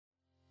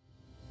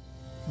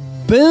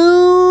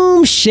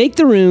Boom! Shake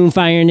the room,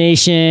 Fire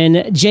Nation.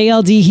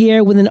 JLD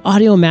here with an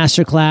audio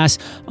masterclass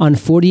on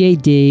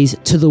 48 days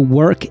to the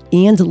work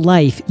and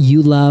life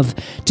you love.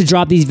 To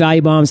drop these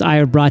value bombs, I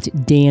have brought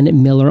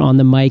Dan Miller on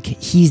the mic.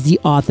 He's the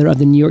author of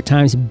the New York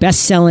Times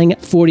best-selling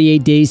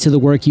 48 Days to the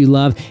Work You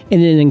Love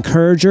and an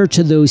encourager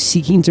to those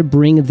seeking to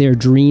bring their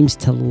dreams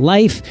to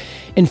life.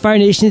 In Fire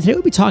Nation, today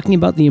we'll be talking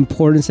about the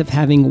importance of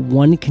having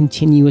one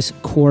continuous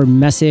core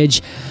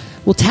message.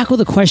 We'll tackle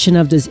the question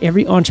of, does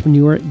every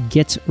entrepreneur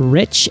get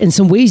rich? And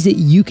some ways that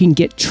you can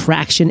get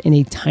traction in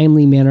a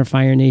timely manner,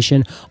 Fire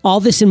Nation.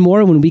 All this and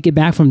more when we get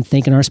back from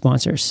thanking our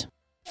sponsors.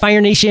 Fire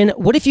Nation,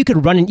 what if you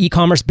could run an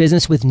e-commerce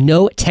business with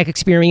no tech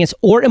experience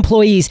or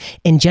employees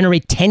and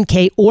generate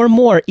 $10K or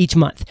more each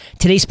month?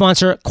 Today's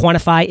sponsor,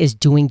 Quantify, is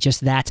doing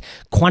just that.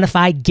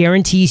 Quantify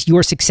guarantees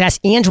your success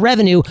and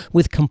revenue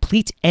with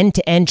complete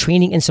end-to-end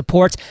training and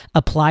support.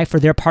 Apply for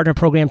their partner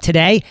program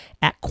today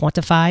at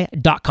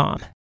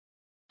quantify.com.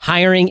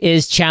 Hiring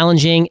is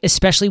challenging,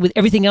 especially with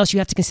everything else you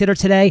have to consider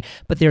today.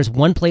 But there's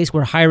one place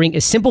where hiring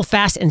is simple,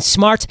 fast, and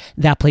smart.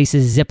 That place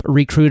is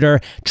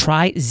ZipRecruiter.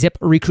 Try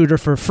ZipRecruiter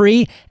for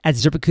free at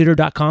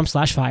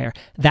ZipRecruiter.com/fire.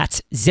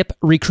 That's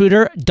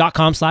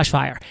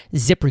ZipRecruiter.com/fire.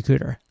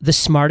 ZipRecruiter, the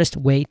smartest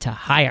way to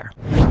hire.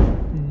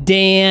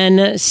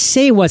 Dan,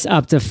 say what's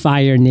up to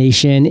Fire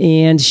Nation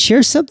and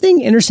share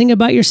something interesting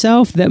about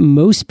yourself that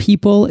most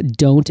people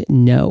don't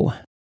know.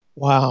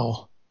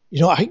 Wow. You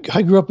know,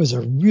 I grew up as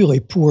a really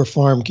poor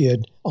farm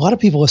kid. A lot of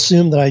people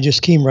assume that I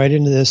just came right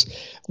into this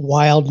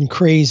wild and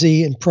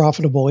crazy and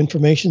profitable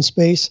information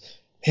space.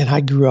 And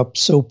I grew up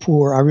so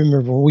poor. I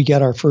remember when we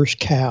got our first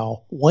cow,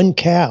 one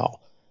cow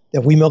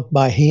that we milked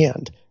by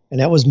hand.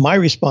 And that was my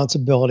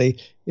responsibility,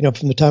 you know,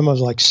 from the time I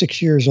was like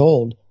 6 years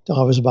old till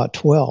I was about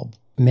 12.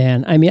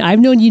 Man, I mean,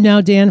 I've known you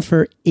now, Dan,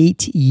 for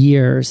 8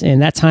 years,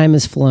 and that time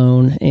has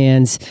flown.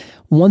 And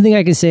one thing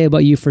I can say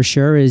about you for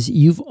sure is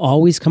you've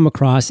always come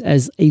across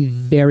as a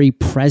very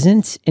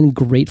present and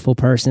grateful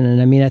person.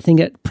 And I mean, I think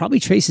it probably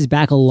traces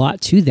back a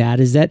lot to that,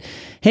 is that,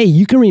 hey,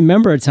 you can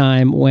remember a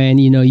time when,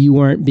 you know, you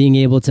weren't being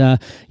able to,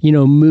 you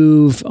know,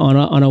 move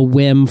on a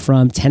whim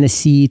from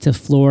Tennessee to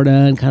Florida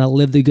and kind of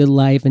live the good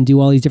life and do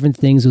all these different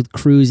things with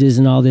cruises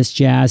and all this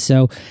jazz.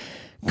 So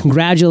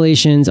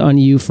congratulations on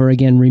you for,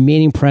 again,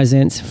 remaining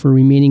present, for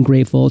remaining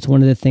grateful. It's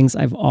one of the things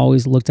I've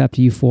always looked up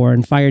to you for.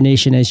 And Fire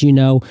Nation, as you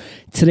know,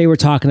 today we're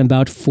talking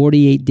about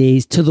 48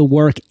 days to the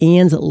work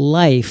and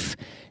life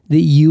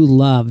that you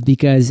love,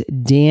 because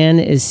Dan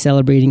is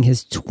celebrating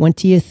his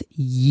 20th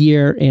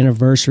year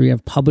anniversary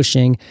of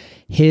publishing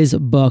his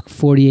book,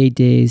 48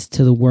 Days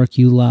to the Work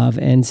You Love.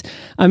 And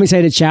I'm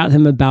excited to chat with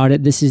him about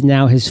it. This is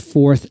now his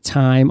 4th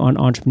time on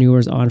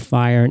Entrepreneurs on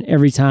Fire. And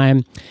every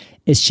time,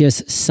 it's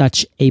just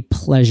such a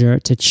pleasure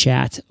to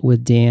chat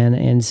with Dan,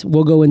 and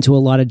we'll go into a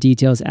lot of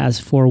details as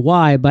for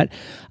why, but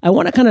I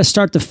want to kind of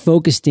start the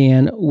focus,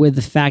 Dan, with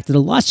the fact that a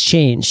lot's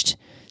changed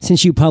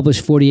since you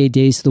published 48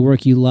 Days to the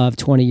Work You Love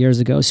 20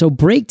 years ago. So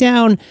break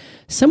down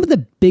some of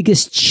the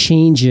biggest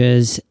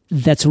changes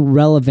that's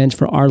relevant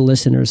for our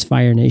listeners,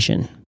 Fire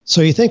Nation. So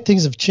you think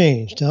things have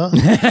changed, huh?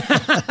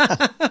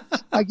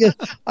 I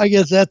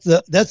guess that's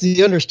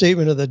the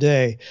understatement of the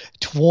day.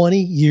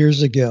 20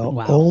 years ago.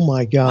 Wow. Oh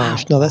my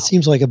gosh. Now that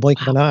seems like a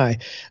blink of an eye,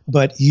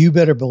 but you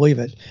better believe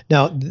it.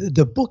 Now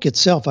the book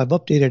itself, I've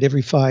updated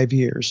every 5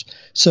 years.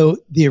 So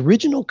the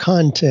original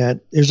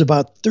content, there's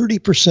about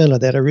 30%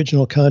 of that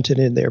original content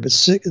in there, but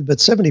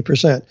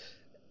 70%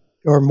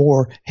 or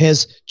more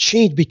has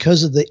changed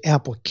because of the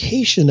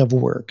application of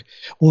work.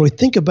 When we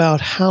think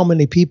about how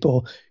many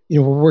people, you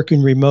know, we're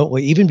working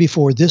remotely, even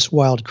before this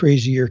wild,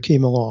 crazy year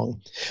came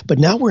along. But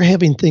now we're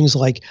having things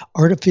like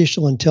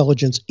artificial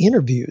intelligence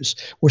interviews,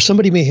 where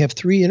somebody may have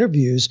 3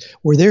 interviews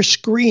where they're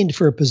screened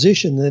for a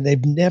position that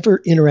they've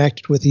never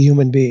interacted with a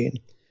human being,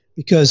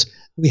 because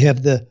we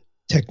have the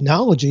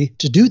technology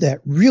to do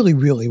that really,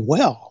 really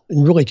well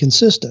and really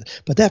consistent.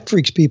 But that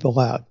freaks people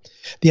out.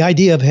 The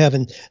idea of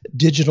having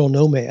digital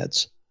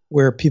nomads,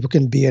 where people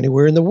can be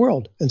anywhere in the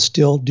world and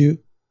still do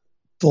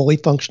fully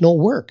functional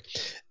work.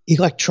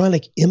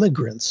 Electronic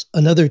immigrants,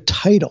 another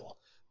title.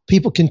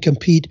 People can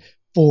compete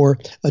for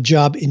a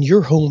job in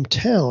your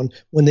hometown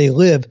when they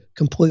live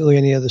completely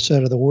on the other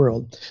side of the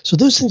world. So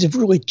those things have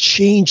really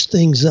changed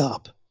things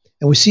up.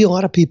 And we see a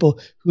lot of people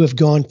who have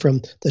gone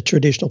from the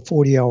traditional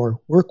 40-hour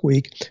work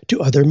week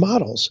to other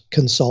models: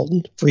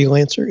 consultant,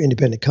 freelancer,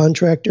 independent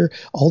contractor,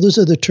 all those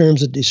other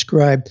terms that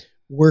describe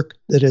work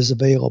that is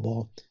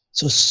available.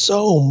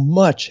 So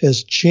much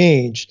has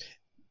changed,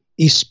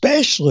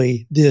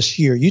 especially this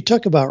year. You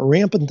talk about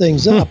ramping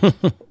things up.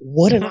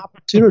 What an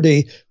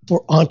opportunity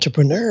for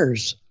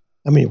entrepreneurs.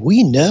 I mean,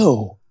 we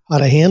know how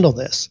to handle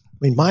this. I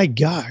mean, my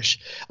gosh,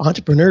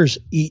 entrepreneurs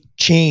eat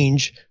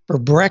change for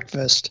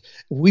breakfast.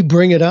 We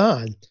bring it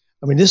on.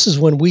 I mean, this is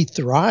when we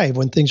thrive,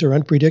 when things are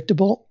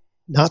unpredictable,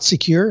 not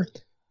secure.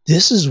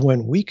 This is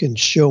when we can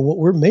show what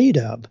we're made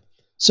of.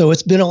 So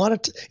it's been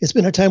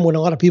a time when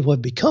a lot of people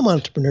have become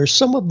entrepreneurs,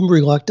 some of them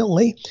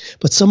reluctantly,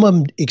 but some of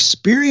them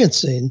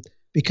experiencing,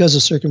 because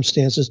of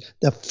circumstances,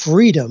 the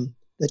freedom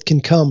that can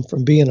come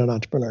from being an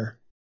entrepreneur.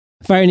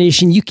 Fire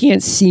Nation, you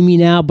can't see me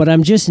now, but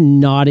I'm just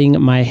nodding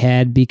my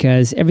head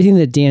because everything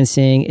that Dan's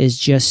saying is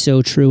just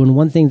so true. And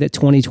one thing that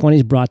 2020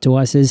 has brought to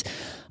us is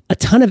a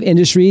ton of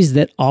industries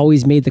that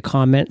always made the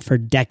comment for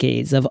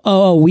decades of,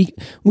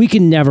 we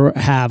can never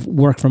have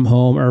work from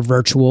home or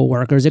virtual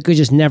workers. It could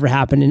just never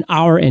happen in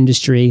our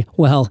industry.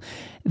 Well,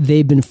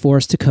 they've been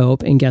forced to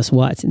cope. And guess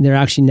what? They're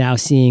actually now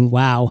seeing,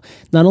 wow,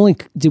 not only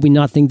did we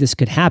not think this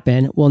could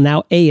happen, well,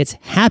 now A, it's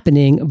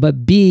happening,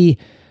 but B,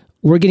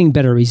 we're getting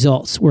better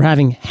results. We're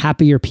having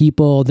happier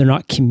people. They're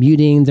not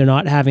commuting. They're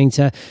not having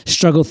to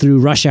struggle through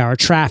rush hour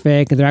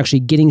traffic. They're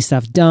actually getting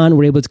stuff done.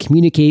 We're able to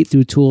communicate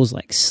through tools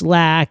like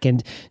Slack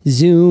and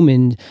Zoom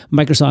and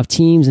Microsoft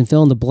Teams and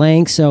fill in the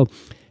blanks. So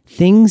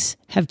things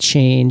have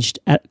changed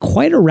at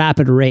quite a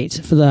rapid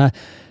rate for the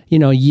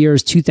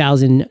years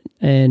 2000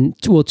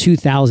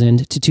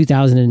 to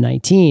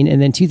 2019, and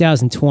then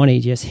 2020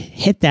 just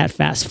hit that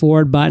fast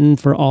forward button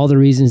for all the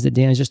reasons that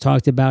Dan just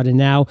talked about. And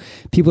now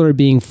people are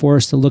being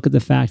forced to look at the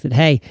fact that,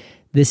 hey,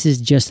 this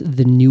is just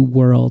the new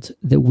world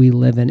that we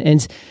live in.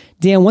 And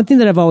Dan, one thing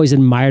that I've always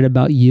admired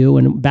about you,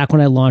 and back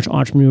when I launched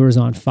Entrepreneurs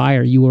on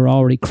Fire, you were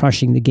already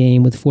crushing the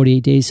game with 48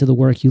 Days to the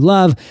Work You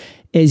Love,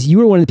 is you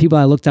were one of the people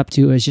I looked up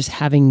to as just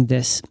having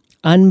this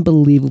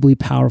unbelievably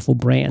powerful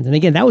brand. And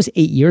again, that was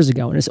 8 years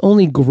ago, and it's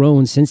only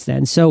grown since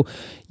then. So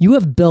you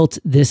have built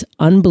this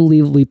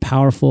unbelievably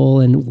powerful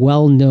and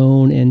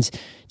well-known and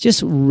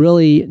just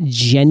really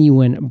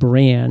genuine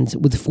brand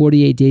with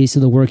 48 Days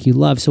to the Work You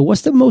Love. So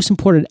what's the most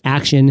important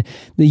action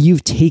that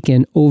you've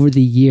taken over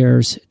the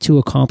years to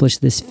accomplish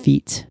this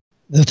feat?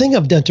 The thing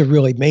I've done to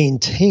really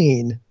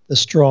maintain the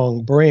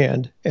strong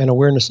brand and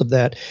awareness of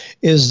that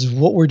is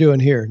what we're doing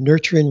here,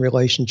 nurturing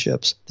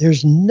relationships.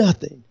 There's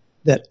nothing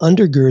that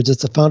undergirds,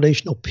 it's a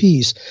foundational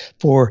piece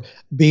for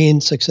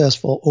being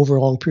successful over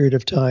a long period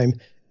of time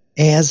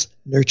as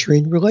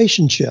nurturing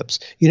relationships.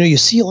 You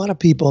see a lot of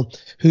people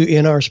who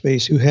in our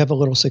space who have a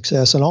little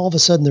success and all of a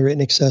sudden they're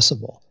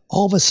inaccessible.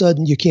 All of a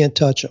sudden you can't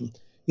touch them,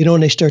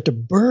 and they start to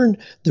burn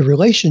the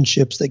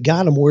relationships that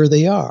got them where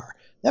they are.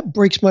 That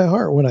breaks my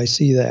heart when I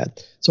see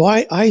that. So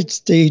I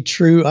stay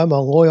true. I'm a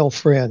loyal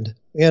friend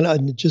and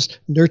I'm just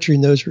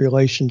nurturing those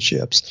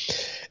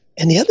relationships.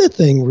 And the other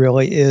thing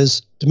really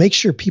is to make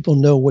sure people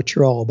know what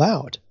you're all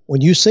about.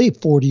 When you say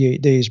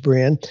 48 Days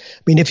brand,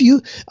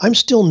 I'm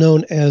still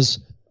known as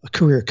a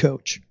career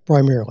coach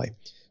primarily.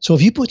 So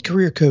if you put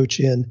career coach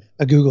in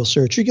a Google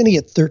search, you're going to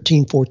get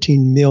 13,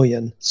 14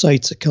 million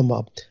sites that come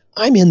up.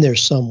 I'm in there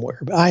somewhere,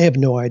 but I have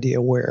no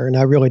idea where, and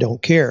I really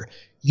don't care.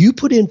 You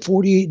put in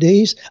 48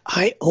 days,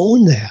 I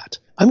own that.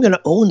 I'm going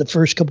to own the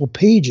first couple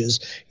pages,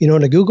 in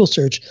a Google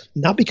search,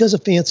 not because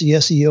of fancy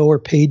SEO or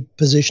paid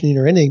positioning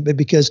or anything, but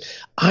because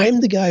I'm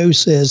the guy who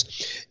says,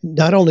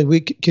 not only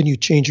can you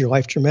change your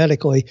life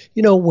dramatically,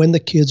 when the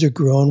kids are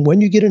grown,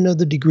 when you get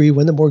another degree,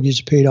 when the mortgage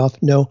is paid off.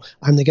 No,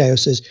 I'm the guy who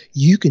says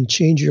you can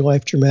change your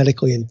life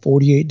dramatically in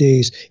 48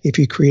 days if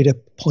you create a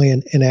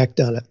plan and act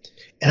on it.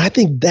 And I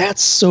think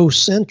that's so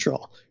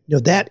central.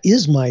 That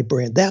is my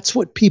brand. That's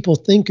what people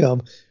think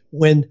of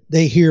when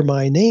they hear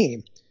my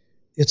name.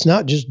 It's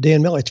not just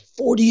Dan Miller. It's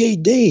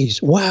 48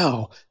 days.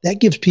 Wow. That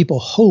gives people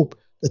hope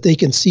that they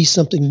can see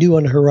something new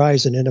on the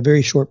horizon in a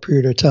very short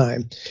period of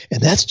time.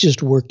 And that's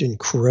just worked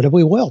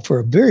incredibly well for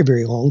a very,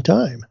 very long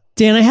time.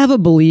 Dan, I have a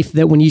belief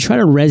that when you try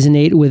to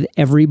resonate with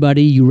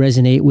everybody, you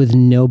resonate with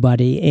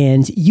nobody.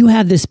 And you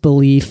have this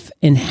belief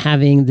in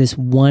having this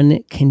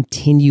one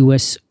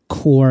continuous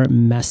core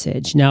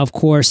message. Now, of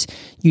course,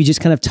 you just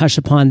kind of touched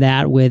upon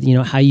that with,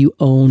 how you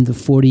own the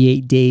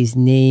 48 Days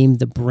name,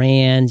 the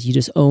brand. You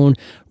just own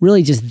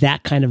really just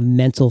that kind of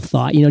mental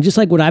thought, just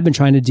like what I've been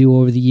trying to do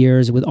over the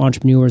years with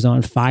Entrepreneurs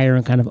on Fire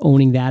and kind of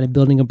owning that and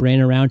building a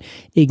brand around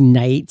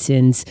Ignite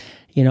and,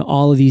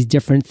 all of these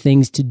different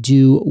things to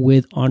do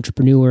with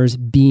entrepreneurs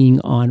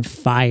being on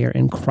fire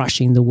and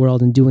crushing the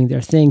world and doing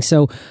their thing.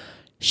 So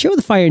share with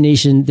the Fire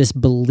Nation this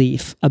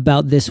belief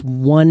about this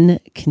one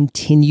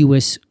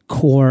continuous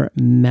core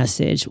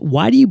message.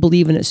 Why do you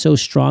believe in it so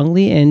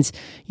strongly? And,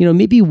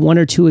 maybe one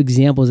or two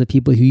examples of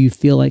people who you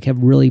feel like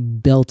have really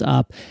built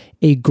up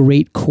a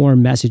great core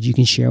message you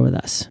can share with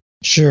us.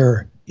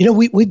 Sure.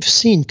 We've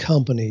seen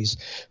companies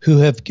who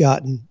have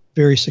gotten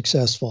very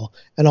successful,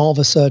 and all of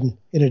a sudden,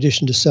 in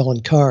addition to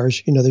selling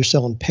cars, they're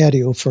selling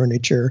patio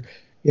furniture,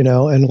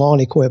 and lawn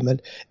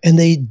equipment, and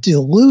they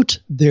dilute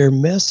their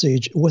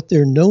message, what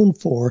they're known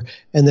for,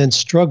 and then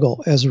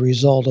struggle as a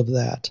result of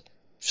that.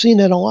 I've seen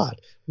that a lot.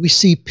 We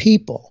see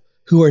people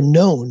who are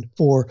known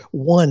for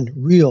one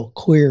real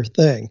clear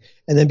thing,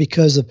 and then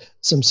because of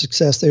some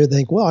success there, they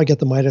think, well, I got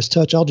the Midas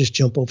touch. I'll just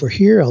jump over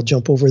here. I'll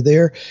jump over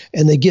there.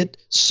 And they get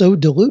so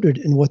diluted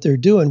in what they're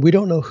doing. We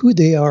don't know who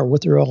they are,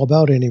 what they're all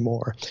about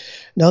anymore.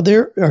 Now,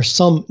 there are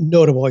some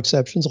notable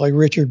exceptions like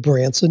Richard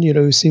Branson,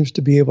 who seems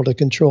to be able to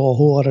control a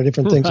whole lot of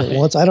different things at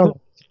once. I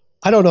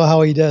don't know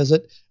how he does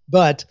it,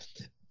 but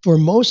for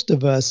most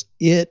of us,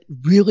 it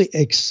really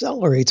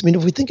accelerates.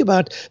 If we think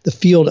about the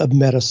field of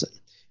medicine,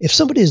 if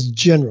somebody is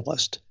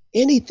generalist,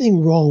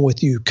 anything wrong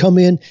with you, come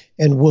in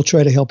and we'll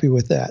try to help you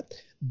with that.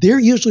 They're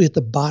usually at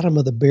the bottom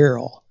of the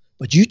barrel.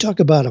 But you talk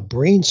about a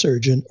brain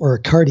surgeon or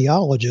a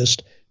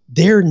cardiologist,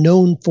 they're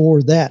known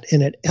for that,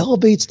 and it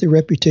elevates their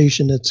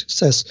reputation and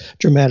success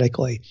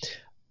dramatically.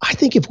 I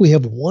think if we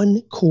have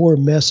one core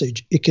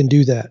message, it can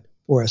do that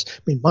for us. I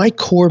mean, my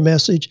core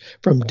message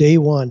from day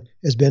one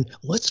has been,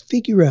 let's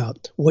figure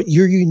out what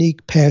your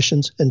unique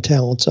passions and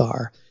talents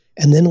are.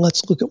 And then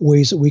let's look at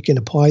ways that we can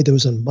apply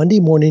those on Monday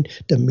morning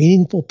to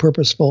meaningful,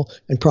 purposeful,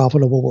 and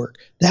profitable work.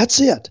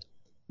 That's it.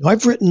 Now,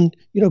 I've written,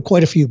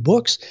 quite a few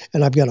books,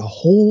 and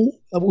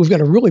we've got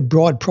a really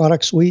broad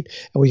product suite,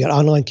 and we got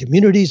online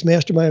communities,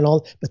 mastermind, and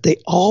all, but they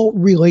all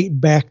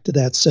relate back to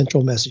that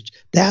central message.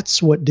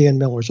 That's what Dan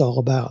Miller is all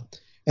about.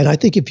 And I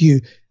think if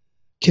you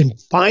can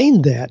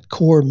find that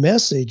core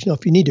message,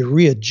 if you need to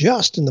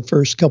readjust in the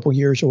first couple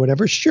years or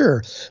whatever,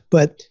 sure,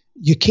 but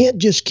you can't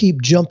just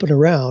keep jumping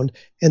around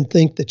and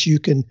think that you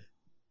can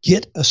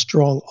get a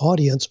strong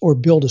audience or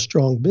build a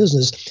strong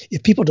business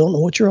if people don't know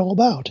what you're all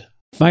about.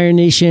 Fire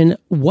Nation,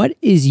 what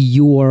is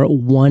your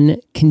one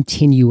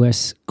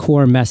continuous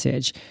core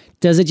message?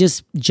 Does it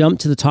just jump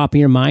to the top of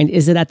your mind?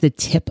 Is it at the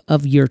tip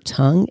of your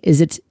tongue?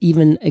 Is it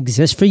even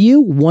exist for you?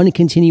 One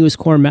continuous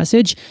core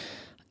message?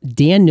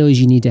 Dan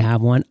knows you need to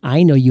have one.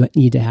 I know you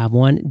need to have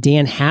one.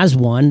 Dan has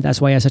one. That's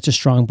why I have such a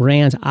strong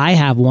brand. I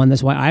have one.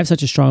 That's why I have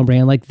such a strong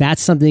brand. Like,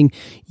 that's something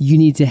you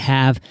need to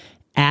have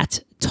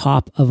at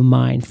top of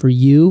mind for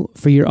you,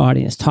 for your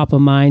audience. Top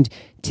of mind,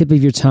 tip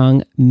of your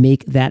tongue,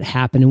 make that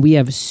happen. And we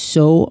have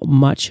so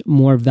much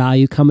more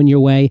value coming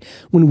your way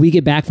when we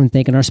get back from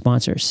thanking our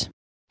sponsors.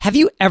 Have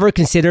you ever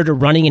considered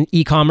running an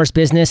e-commerce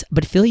business,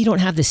 but feel you don't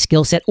have the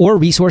skill set or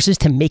resources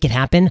to make it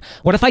happen?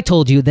 What if I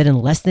told you that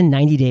in less than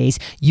 90 days,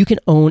 you can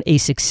own a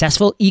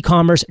successful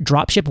e-commerce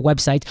dropship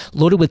website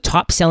loaded with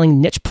top-selling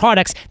niche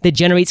products that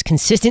generates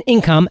consistent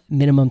income,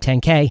 minimum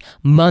 10K,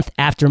 month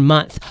after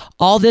month?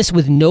 All this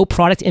with no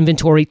product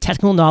inventory,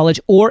 technical knowledge,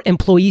 or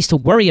employees to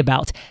worry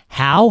about.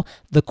 How?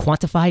 The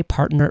Quantify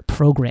Partner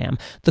Program.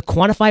 The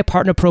Quantify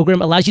Partner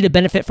Program allows you to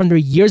benefit from their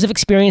years of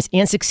experience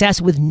and success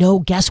with no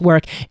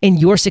guesswork, and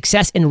your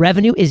success and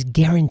revenue is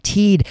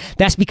guaranteed.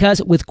 That's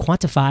because with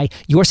Quantify,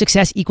 your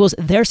success equals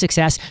their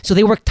success, so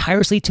they work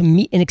tirelessly to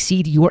meet and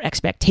exceed your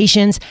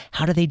expectations.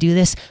 How do they do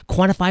this?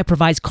 Quantify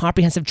provides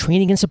comprehensive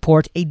training and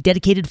support, a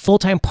dedicated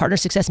full-time partner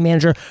success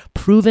manager,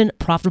 proven,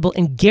 profitable,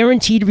 and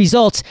guaranteed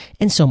results,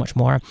 and so much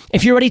more.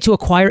 If you're ready to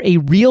acquire a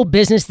real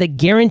business that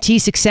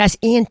guarantees success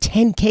and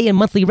 10K in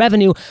monthly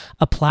revenue,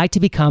 apply to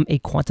become a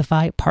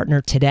Quantify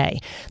partner today.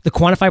 The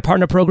Quantify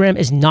Partner Program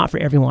is not for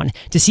everyone.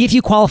 To see if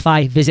you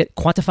qualify, visit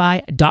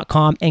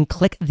quantify.com and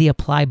click the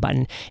apply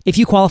button. If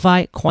you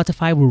qualify,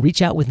 Quantify will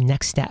reach out with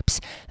next steps.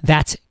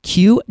 That's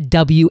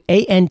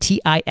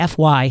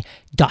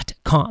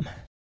QWANTIFY.com.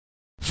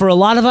 For a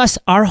lot of us,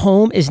 our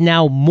home is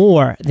now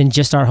more than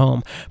just our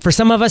home. For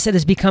some of us, it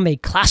has become a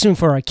classroom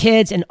for our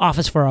kids, an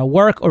office for our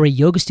work, or a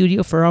yoga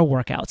studio for our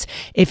workouts.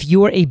 If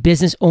you're a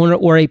business owner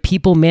or a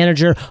people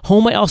manager,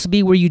 home might also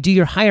be where you do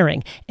your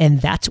hiring, and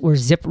that's where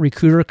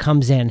ZipRecruiter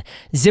comes in.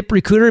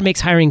 ZipRecruiter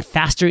makes hiring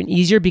faster and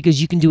easier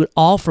because you can do it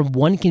all from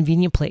one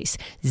convenient place,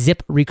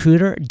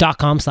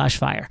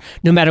 ZipRecruiter.com/fire.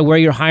 No matter where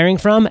you're hiring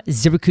from,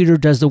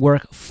 ZipRecruiter does the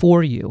work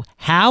for you.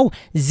 How?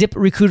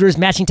 ZipRecruiter's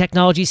matching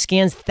technology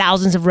scans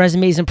thousands of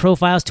resumes and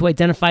profiles to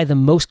identify the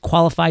most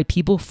qualified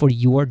people for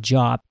your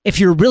job. If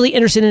you're really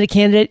interested in a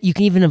candidate, you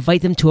can even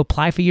invite them to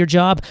apply for your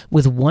job.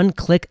 With one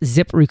click,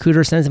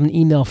 ZipRecruiter sends them an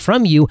email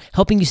from you,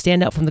 helping you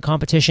stand out from the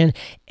competition.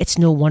 It's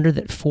no wonder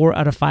that 4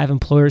 out of 5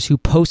 employers who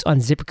post on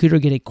ZipRecruiter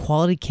get a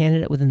quality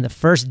candidate within the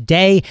first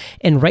day.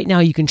 And right now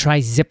you can try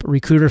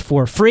ZipRecruiter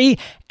for free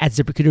at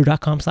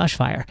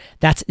ZipRecruiter.com/fire.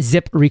 That's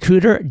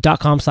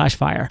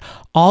ZipRecruiter.com/fire.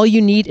 All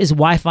you need is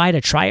Wi-Fi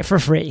to try it for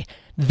free.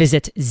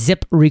 Visit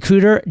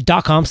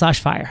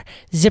ZipRecruiter.com/fire.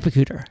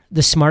 ZipRecruiter,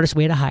 the smartest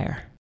way to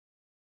hire.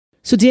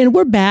 So Dan,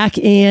 we're back,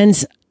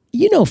 and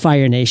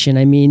Fire Nation.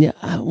 I mean,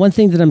 one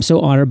thing that I'm so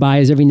honored by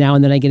is every now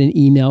and then I get an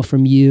email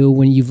from you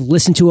when you've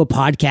listened to a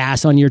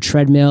podcast on your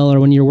treadmill or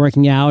when you're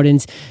working out,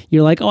 and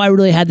you're like, oh, I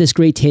really had this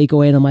great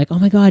takeaway. And I'm like, oh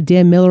my God,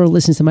 Dan Miller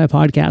listens to my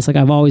podcast. Like,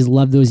 I've always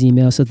loved those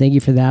emails. So thank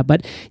you for that.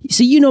 But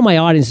so my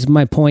audience is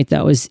my point.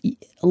 That was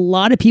a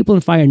lot of people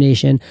in Fire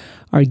Nation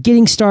are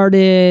getting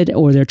started,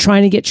 or they're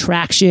trying to get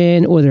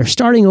traction, or they're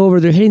starting over,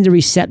 they're hitting the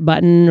reset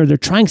button, or they're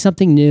trying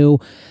something new.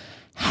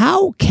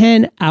 How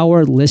can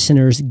our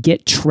listeners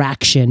get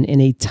traction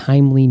in a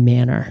timely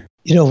manner?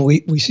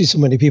 We see so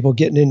many people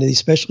getting into,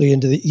 especially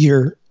into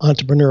your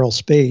entrepreneurial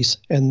space,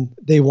 and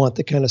they want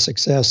the kind of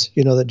success,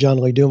 that John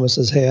Lee Dumas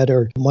has had,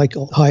 or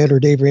Michael Hyatt or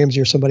Dave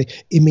Ramsey or somebody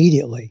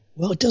immediately.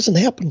 Well, it doesn't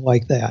happen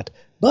like that.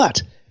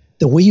 But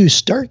the way you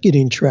start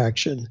getting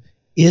traction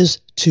is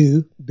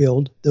to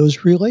build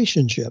those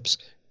relationships.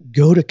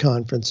 Go to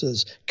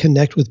conferences,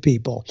 connect with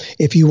people.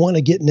 If you want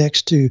to get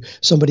next to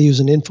somebody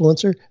who's an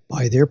influencer,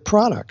 buy their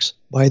products,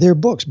 buy their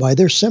books, buy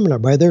their seminar,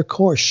 buy their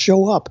course,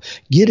 show up,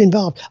 get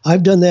involved.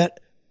 I've done that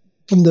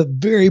from the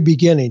very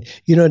beginning.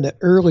 In the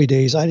early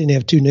days, I didn't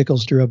have two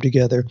nickels to rub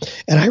together.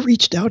 And I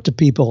reached out to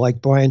people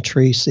like Brian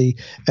Tracy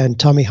and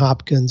Tommy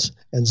Hopkins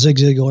and Zig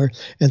Ziglar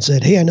and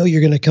said, hey, I know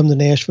you're going to come to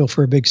Nashville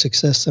for a big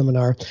success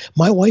seminar.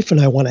 My wife and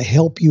I want to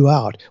help you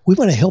out. We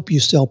want to help you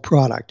sell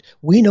product.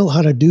 We know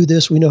how to do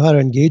this. We know how to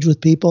engage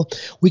with people.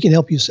 We can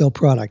help you sell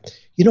product.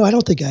 I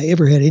don't think I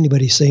ever had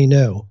anybody say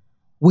no.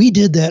 We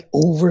did that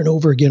over and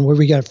over again where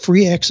we got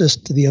free access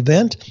to the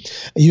event.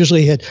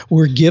 Usually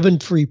we're given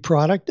free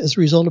product as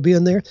a result of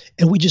being there.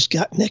 And we just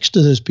got next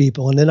to those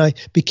people. And then I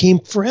became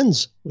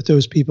friends with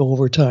those people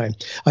over time.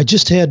 I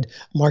just had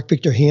Mark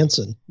Victor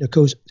Hansen, the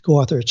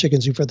co-author of Chicken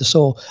Soup for the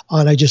Soul,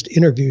 on. I just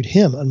interviewed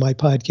him on my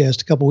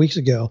podcast a couple of weeks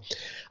ago.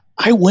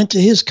 I went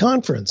to his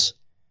conference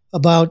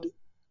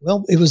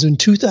it was in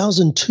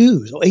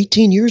 2002, so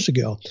 18 years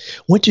ago.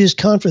 Went to his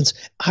conference.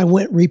 I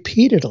went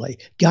repeatedly,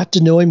 got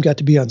to know him, got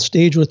to be on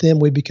stage with him.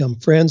 We become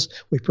friends.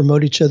 We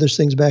promote each other's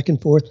things back and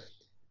forth.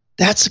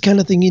 That's the kind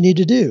of thing you need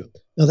to do.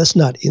 Now, that's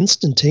not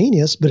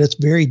instantaneous, but it's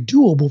very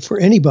doable for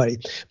anybody.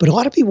 But a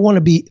lot of people want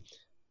to be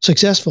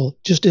successful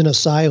just in a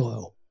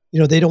silo.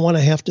 They don't want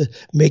to have to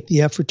make the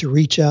effort to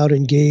reach out,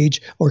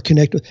 engage, or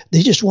connect with.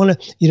 They just want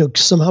to,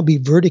 somehow be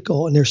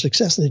vertical in their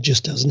success, and it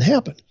just doesn't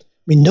happen.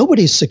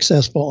 Nobody's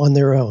successful on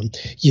their own.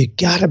 You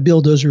got to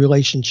build those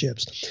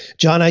relationships.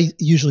 John, I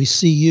usually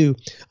see you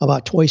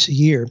about twice a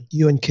year,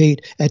 you and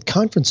Kate, at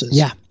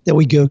conferences that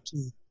we go to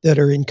that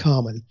are in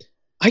common.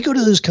 I go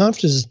to those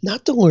conferences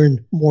not to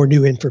learn more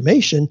new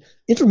information.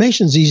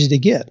 Information's easy to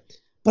get,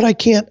 but I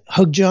can't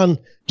hug John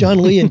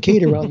Lee and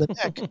Kate around the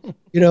neck,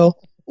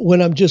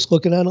 when I'm just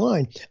looking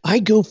online. I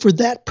go for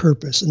that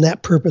purpose and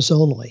that purpose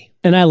only.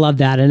 And I love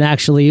that. And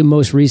actually,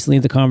 most recently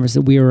at the conference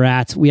that we were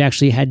at, we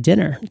actually had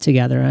dinner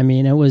together.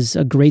 It was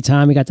a great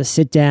time. We got to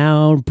sit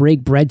down,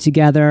 break bread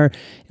together.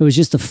 It was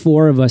just the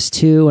four of us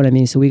too.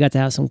 And so we got to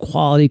have some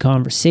quality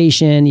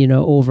conversation,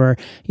 over,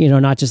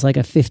 not just like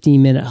a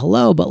 15-minute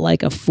hello, but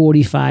like a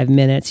 45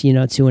 minutes,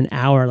 to an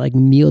hour like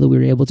meal that we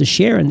were able to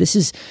share. And this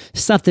is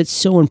stuff that's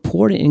so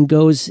important and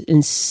goes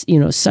in,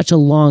 such a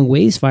long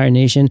ways, Fire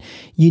Nation.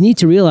 You need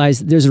to realize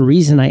there's a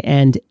reason I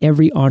end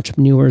every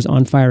Entrepreneurs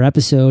on Fire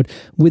episode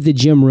with the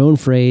Jim Rohn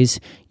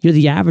phrase, you're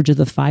the average of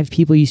the 5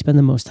 people you spend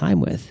the most time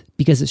with,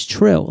 because it's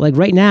true. Like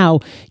right now,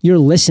 you're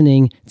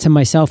listening to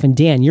myself and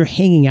Dan. You're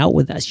hanging out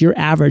with us. Your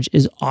average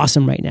is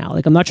awesome right now.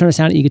 Like I'm not trying to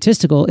sound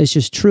egotistical. It's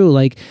just true.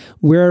 Like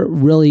we're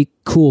really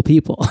cool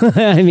people.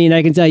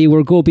 I can tell you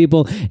we're cool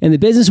people in the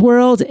business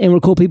world and we're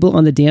cool people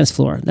on the dance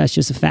floor. That's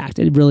just a fact.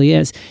 It really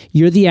is.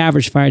 You're the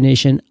average, Fire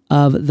Nation,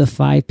 of the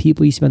 5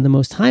 people you spend the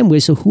most time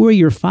with. So who are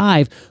your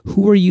 5?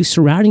 Who are you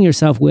surrounding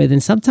yourself with?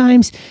 And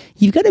sometimes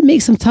you've got to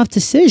make some tough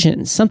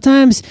decisions.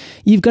 Sometimes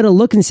you've got to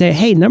look and say,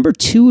 hey, number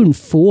 2 and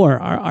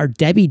 4 are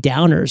Debbie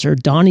Downers or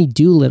Donnie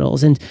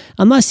Doolittles. And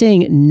I'm not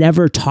saying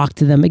never talk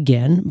to them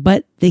again,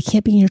 but they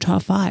can't be in your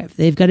top 5.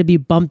 They've got to be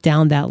bumped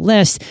down that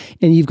list.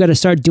 And you've got to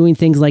start doing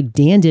things like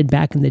Dan did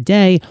back in the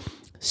day.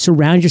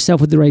 Surround yourself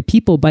with the right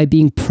people by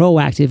being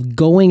proactive,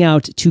 going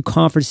out to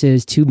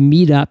conferences, to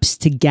meetups,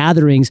 to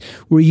gatherings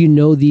where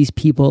these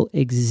people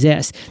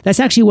exist. That's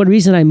actually one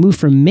reason I moved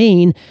from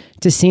Maine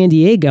to San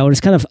Diego. And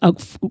it's kind of a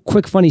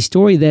quick, funny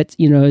story that,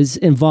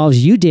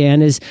 involves you,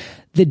 Dan, is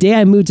the day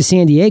I moved to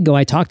San Diego,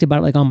 I talked about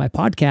it like on my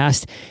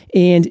podcast,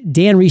 and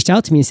Dan reached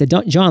out to me and said,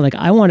 John, like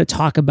I want to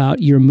talk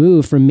about your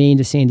move from Maine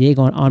to San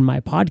Diego on my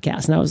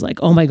podcast. And I was like,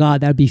 oh my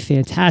God, that'd be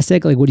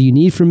fantastic. Like, what do you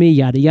need from me?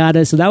 Yada,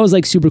 yada. So that was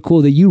like super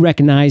cool that you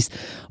recognized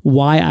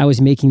why I was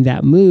making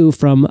that move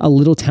from a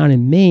little town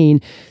in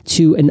Maine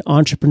to an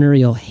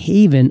entrepreneurial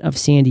haven of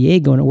San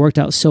Diego. And it worked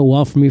out so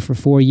well for me for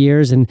 4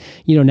 years. And,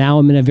 now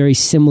I'm in a very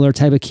similar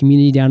type of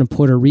community down in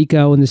Puerto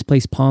Rico in this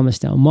place, Palmas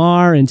del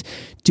Mar, and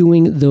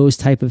doing those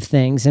type of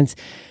things. And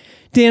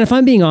Dan, if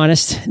I'm being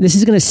honest, this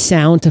is going to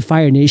sound to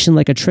Fire Nation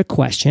like a trick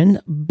question,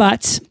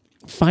 but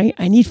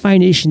I need Fire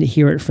Nation to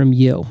hear it from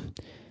you.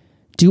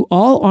 Do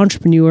all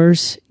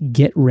entrepreneurs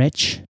get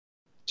rich?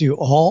 Do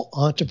all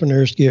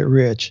entrepreneurs get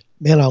rich?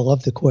 Man, I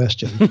love the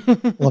question.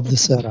 Love the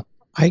setup.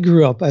 I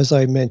grew up, as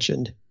I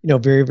mentioned,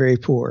 very, very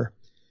poor.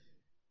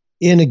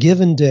 In a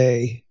given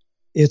day,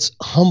 it's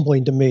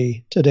humbling to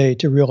me today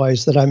to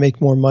realize that I make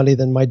more money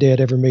than my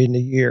dad ever made in a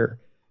year.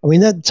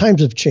 That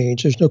times have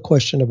changed. There's no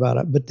question about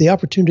it. But the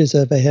opportunities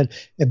that I've had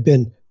have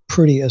been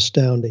pretty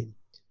astounding.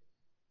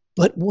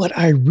 But what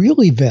I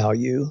really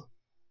value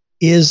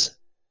is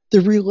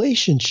the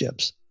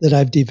relationships that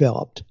I've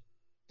developed,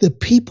 the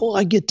people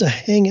I get to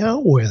hang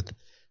out with.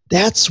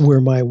 That's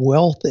where my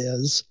wealth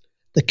is.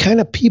 The kind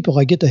of people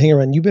I get to hang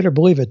around. You better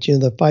believe it.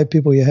 The 5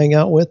 people you hang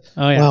out with.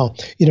 Oh, yeah. Wow.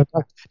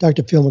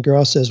 Dr. Phil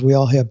McGraw says we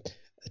all have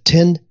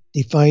 10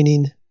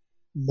 defining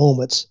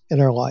moments in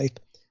our life.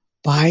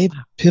 5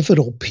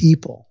 pivotal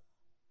people.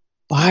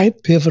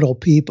 5 pivotal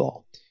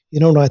people.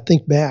 When I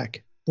think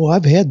back, well,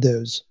 I've had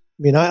those.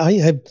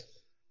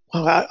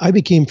 I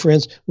became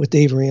friends with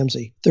Dave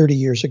Ramsey 30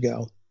 years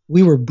ago.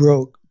 We were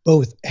broke,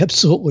 both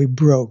absolutely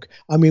broke.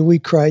 I mean, we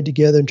cried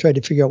together and tried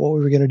to figure out what we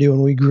were going to do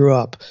when we grew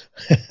up.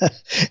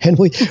 And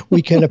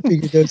we kind of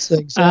figured those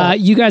things out.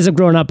 You guys have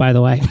grown up, by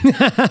the way.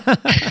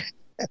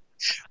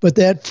 But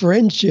that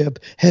friendship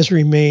has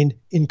remained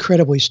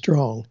incredibly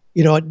strong.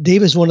 You know,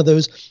 Dave is one of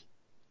those.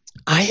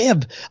 I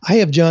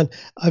have, John,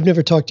 I've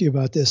never talked to you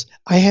about this.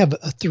 I have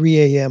a 3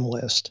 a.m.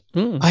 list.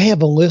 I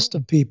have a list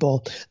of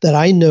people that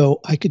I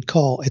know I could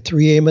call at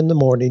 3 a.m. in the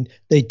morning.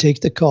 They'd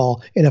take the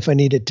call. And if I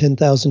needed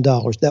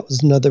 $10,000, that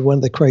was another one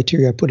of the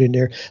criteria I put in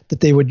there, that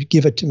they would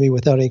give it to me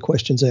without any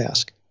questions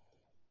asked.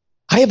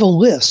 I have a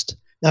list.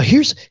 Now,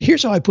 here's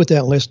how I put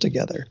that list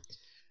together.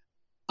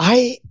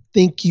 I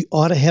think you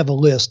ought to have a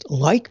list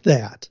like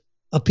that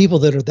of people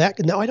that are that.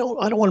 Now, I don't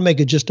want to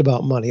make it just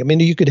about money. I mean,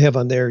 you could have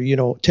on there,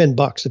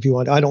 $10 if you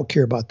want. I don't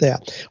care about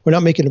that. We're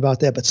not making it about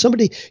that. But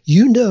somebody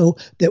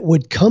that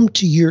would come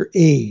to your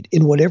aid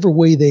in whatever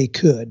way they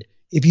could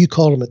if you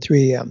called them at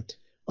 3 a.m.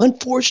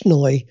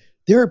 Unfortunately,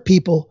 there are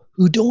people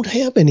who don't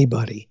have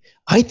anybody.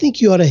 I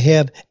think you ought to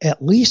have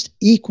at least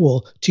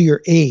equal to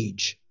your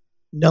age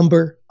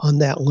number on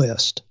that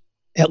list.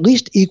 At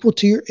least equal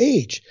to your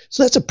age.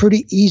 So that's a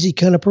pretty easy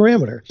kind of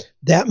parameter.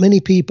 That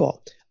many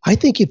people. I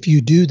think if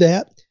you do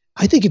that,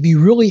 I think if you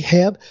really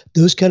have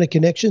those kind of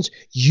connections,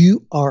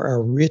 you are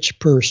a rich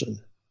person.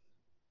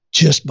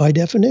 Just by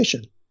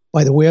definition,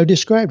 by the way I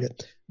described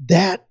it.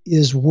 That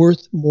is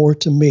worth more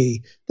to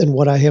me than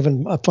what I have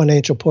in a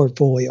financial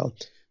portfolio.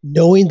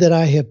 Knowing that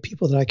I have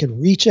people that I can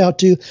reach out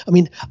to. I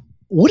mean,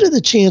 what are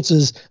the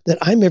chances that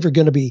I'm ever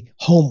going to be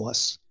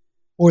homeless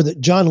or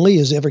that John Lee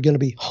is ever going to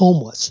be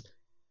homeless?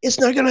 It's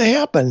not going to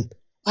happen.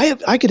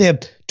 I could have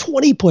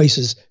 20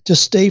 places to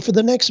stay for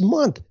the next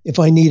month if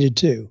I needed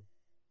to,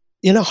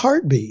 in a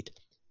heartbeat.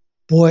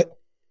 Boy,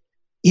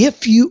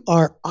 if you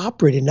are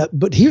operating,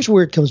 but here's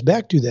where it comes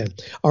back to then.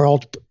 Are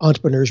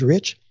entrepreneurs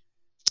rich?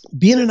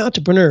 Being an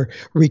entrepreneur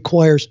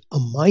requires a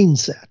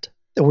mindset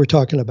that we're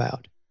talking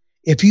about.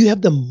 If you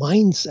have the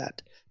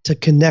mindset to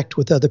connect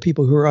with other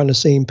people who are on the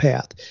same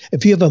path,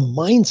 if you have a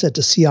mindset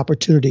to see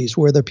opportunities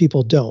where other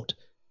people don't,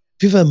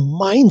 if you have a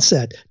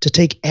mindset to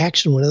take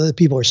action when other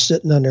people are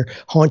sitting on their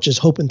haunches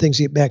hoping things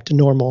get back to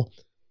normal,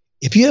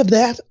 if you have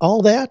that,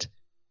 all that,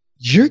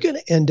 you're going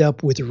to end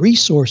up with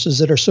resources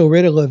that are so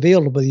readily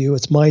available to you,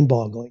 it's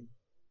mind-boggling.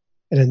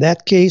 And in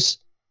that case,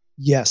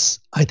 yes,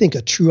 I think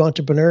a true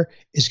entrepreneur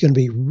is going to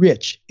be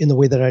rich in the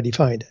way that I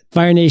defined it.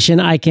 Fire Nation,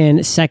 I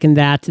can second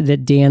that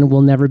Dan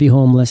will never be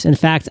homeless. In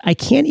fact, I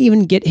can't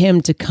even get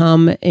him to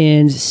come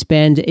and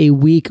spend a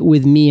week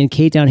with me and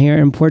Kate down here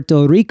in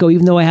Puerto Rico,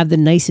 even though I have the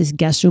nicest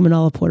guest room in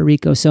all of Puerto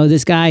Rico. So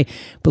this guy,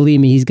 believe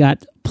me, he's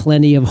got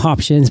plenty of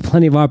options,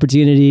 plenty of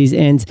opportunities.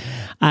 And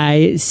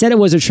I said it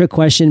was a trick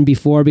question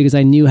before because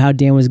I knew how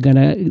Dan was going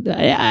to,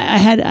 I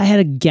had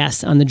a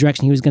guess on the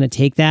direction he was going to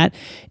take that.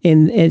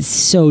 And it's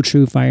so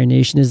true, Fire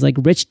Nation, is like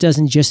rich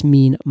doesn't just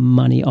mean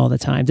money all the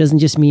time. It doesn't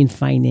just mean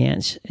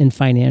finance and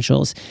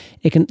financials.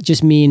 It can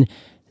just mean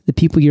the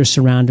people you're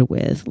surrounded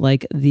with,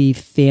 like the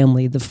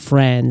family, the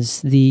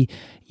friends, the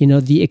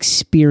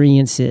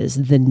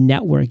experiences, the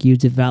network you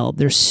develop.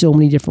 There's so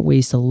many different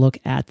ways to look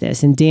at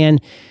this. And Dan,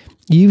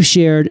 you've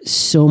shared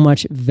so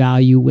much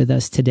value with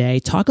us today.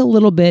 Talk a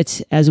little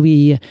bit as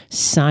we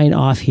sign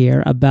off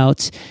here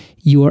about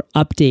your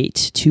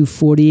update to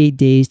 48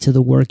 Days to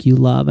the Work You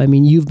Love. I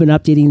mean, you've been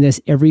updating this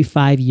every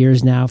 5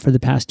 years now for the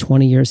past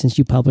 20 years since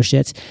you published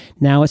it.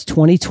 Now it's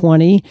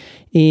 2020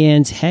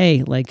 and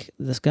hey,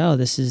 let's go.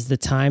 This is the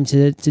time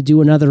to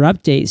do another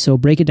update. So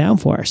break it down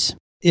for us.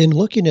 In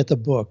looking at the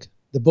book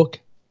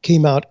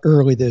came out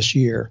early this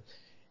year.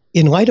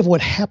 In light of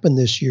what happened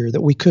this year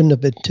that we couldn't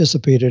have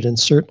anticipated and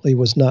certainly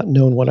was not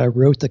known when I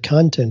wrote the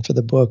content for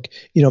the book,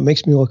 it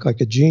makes me look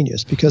like a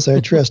genius because I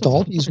addressed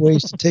all these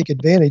ways to take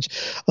advantage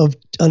of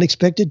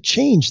unexpected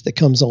change that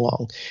comes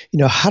along.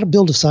 How to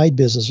build a side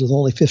business with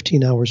only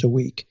 15 hours a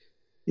week.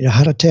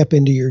 How to tap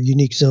into your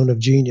unique zone of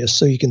genius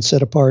so you can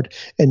set apart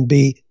and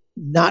be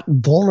not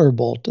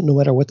vulnerable to no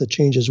matter what the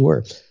changes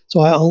were. So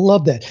I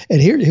love that.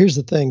 And here's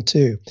the thing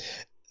too.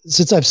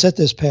 Since I've set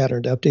this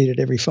pattern to update it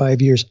every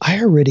 5 years,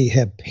 I already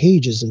have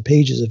pages and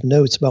pages of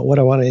notes about what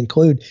I want to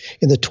include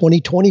in the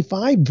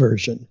 2025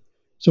 version.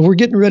 So we're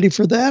getting ready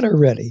for that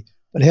already,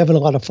 but having a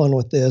lot of fun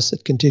with this.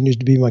 It continues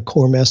to be my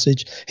core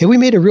message. Hey, we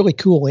made a really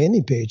cool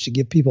landing page to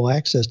give people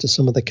access to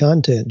some of the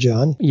content,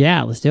 John.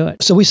 Yeah, let's do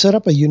it. So we set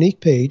up a unique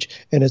page,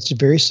 and it's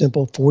very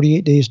simple,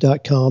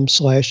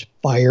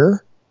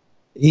 48days.com/fire.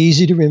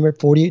 Easy to remember,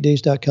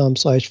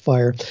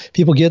 48days.com/fire.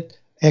 People get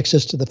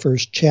access to the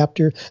first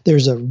chapter.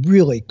 There's a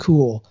really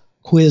cool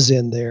quiz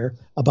in there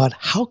about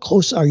how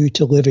close are you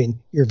to living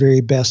your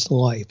very best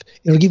life.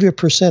 It'll give you a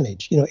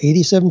percentage,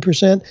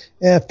 87%,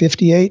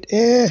 58,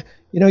 you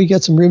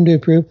got some room to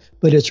improve,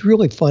 but it's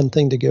really fun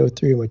thing to go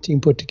through. My team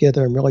put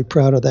together. I'm really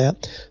proud of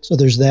that. So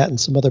there's that and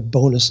some other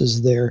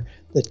bonuses there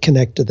that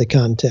connect to the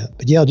content.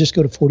 But yeah, just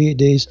go to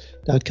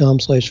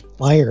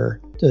 48days.com/fire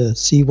to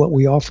see what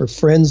we offer.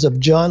 Friends of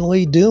John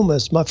Lee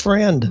Dumas, my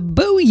friend.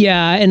 Booyah!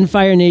 yeah. And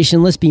Fire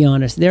Nation, let's be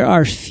honest. There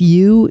are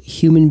few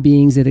human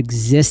beings that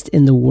exist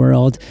in the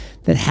world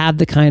that have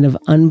the kind of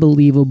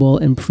unbelievable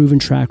and proven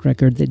track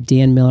record that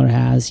Dan Miller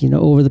has,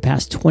 over the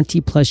past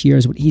 20 plus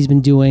years, what he's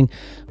been doing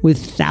with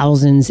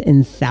thousands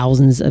and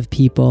thousands of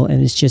people.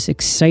 And it's just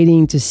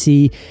exciting to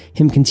see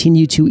him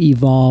continue to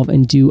evolve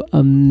and do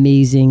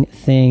amazing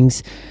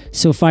things.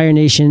 So Fire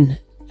Nation,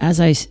 as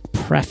I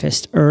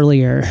prefaced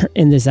earlier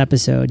in this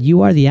episode,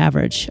 you are the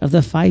average of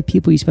the 5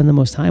 people you spend the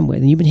most time with.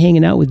 And you've been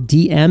hanging out with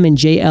DM and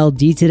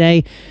JLD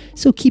today.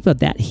 So keep up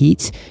that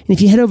heat. And if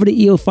you head over to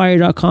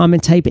eofire.com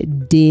and type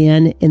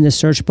Dan in the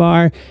search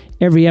bar,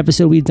 every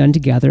episode we've done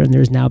together, and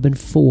there's now been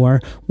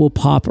 4, will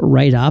pop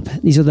right up.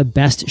 These are the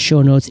best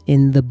show notes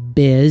in the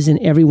biz. And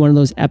every one of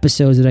those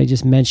episodes that I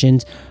just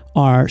mentioned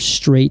are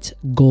straight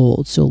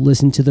gold. So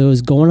listen to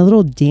those. Go on a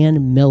little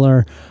Dan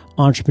Miller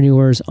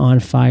Entrepreneurs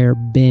on Fire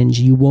binge.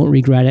 You won't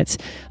regret it.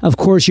 Of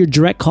course, your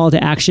direct call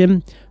to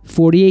action,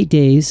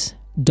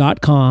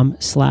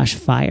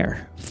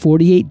 48days.com/fire.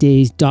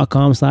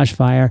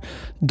 48days.com/fire.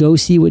 Go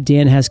see what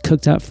Dan has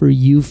cooked up for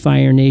you,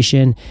 Fire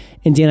Nation.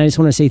 And Dan, I just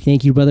want to say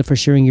thank you, brother, for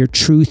sharing your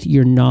truth,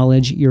 your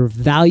knowledge, your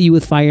value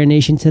with Fire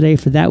Nation today.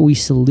 For that, we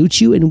salute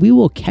you, and we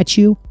will catch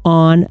you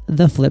on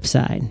the flip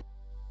side.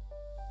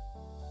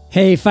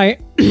 Hey, Fire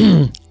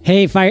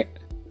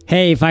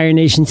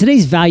Nation.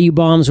 Today's value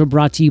bombs were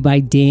brought to you by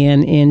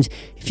Dan. And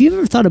if you've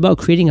ever thought about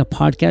creating a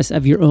podcast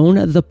of your own,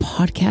 the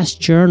Podcast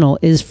Journal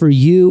is for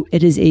you.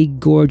 It is a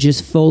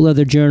gorgeous faux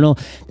leather journal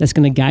that's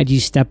going to guide you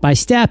step by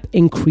step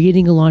in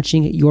creating and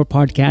launching your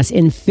podcast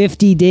in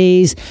 50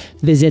 days.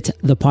 Visit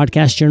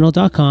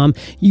thepodcastjournal.com.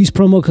 Use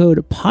promo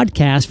code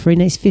podcast for a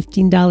nice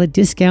 $15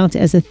 discount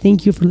as a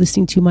thank you for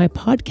listening to my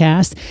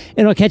podcast.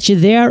 And I'll catch you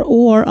there,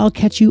 or I'll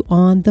catch you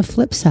on the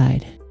flip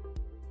side.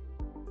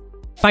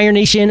 Fire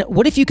Nation,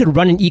 what if you could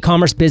run an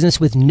e-commerce business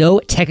with no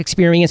tech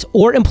experience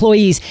or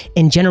employees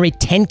and generate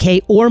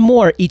 $10K or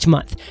more each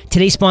month?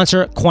 Today's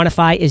sponsor,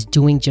 Quantify, is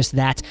doing just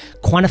that.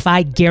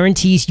 Quantify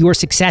guarantees your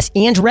success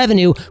and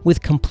revenue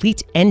with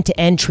complete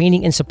end-to-end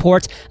training and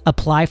support.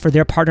 Apply for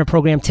their partner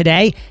program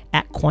today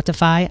at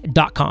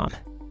quantify.com.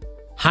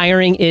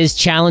 Hiring is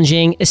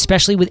challenging,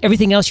 especially with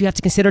everything else you have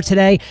to consider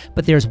today.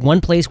 But there's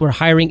one place where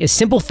hiring is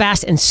simple,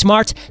 fast, and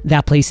smart.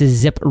 That place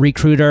is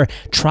ZipRecruiter.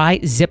 Try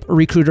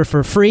ZipRecruiter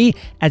for free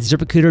at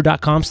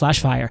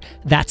ZipRecruiter.com/fire.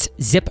 That's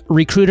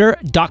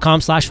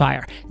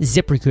ZipRecruiter.com/fire.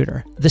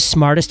 ZipRecruiter, the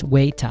smartest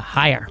way to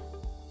hire.